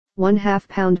1/2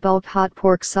 pound bulk hot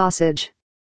pork sausage.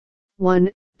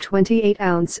 1.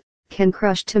 28-ounce, can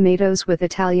crushed tomatoes with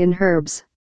Italian herbs.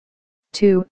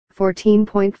 2.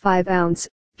 14.5-ounce,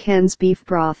 cans beef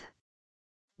broth.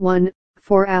 1.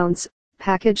 4-ounce,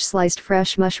 package sliced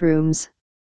fresh mushrooms.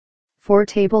 4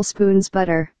 tablespoons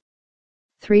butter.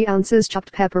 3 ounces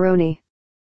chopped pepperoni.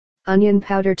 Onion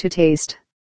powder to taste.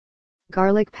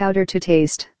 Garlic powder to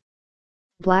taste.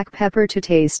 Black pepper to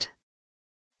taste.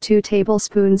 2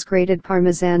 tablespoons grated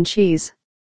Parmesan cheese.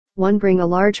 1. Bring a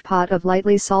large pot of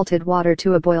lightly salted water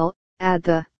to a boil, add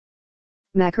the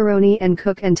macaroni and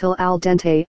cook until al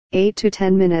dente, 8 to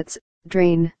 10 minutes,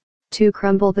 drain. 2.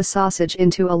 Crumble the sausage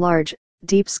into a large,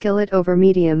 deep skillet over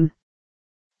medium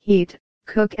heat,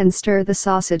 cook and stir the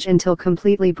sausage until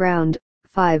completely browned,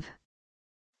 5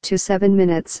 to 7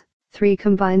 minutes. 3.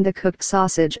 Combine the cooked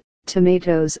sausage,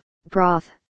 tomatoes, broth,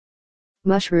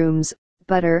 mushrooms,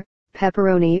 butter,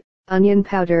 pepperoni, onion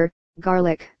powder,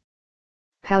 garlic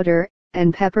powder,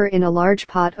 and pepper in a large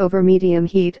pot over medium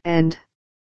heat and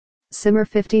simmer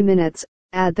 50 minutes,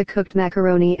 add the cooked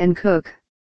macaroni and cook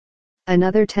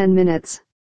another 10 minutes.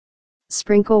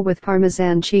 Sprinkle with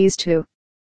Parmesan cheese to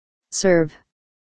serve.